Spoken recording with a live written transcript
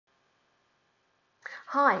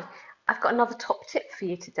Hi, I've got another top tip for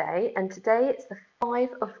you today, and today it's the 5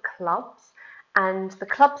 of clubs, and the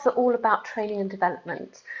clubs are all about training and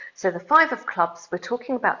development. So the 5 of clubs, we're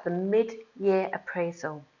talking about the mid-year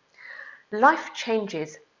appraisal. Life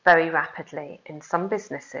changes very rapidly in some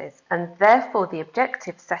businesses, and therefore the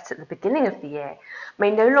objectives set at the beginning of the year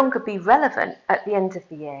may no longer be relevant at the end of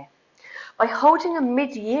the year. By holding a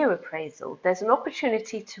mid-year appraisal, there's an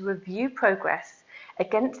opportunity to review progress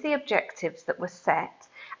against the objectives that were set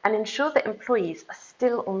and ensure that employees are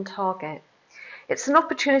still on target. It's an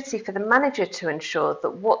opportunity for the manager to ensure that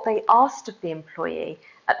what they asked of the employee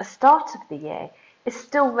at the start of the year is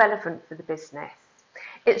still relevant for the business.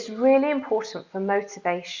 It's really important for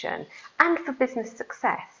motivation and for business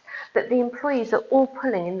success that the employees are all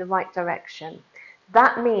pulling in the right direction.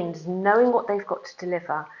 That means knowing what they've got to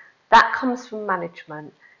deliver. That comes from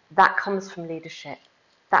management. That comes from leadership.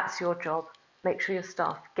 That's your job. Make sure your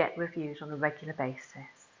staff get reviewed on a regular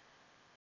basis.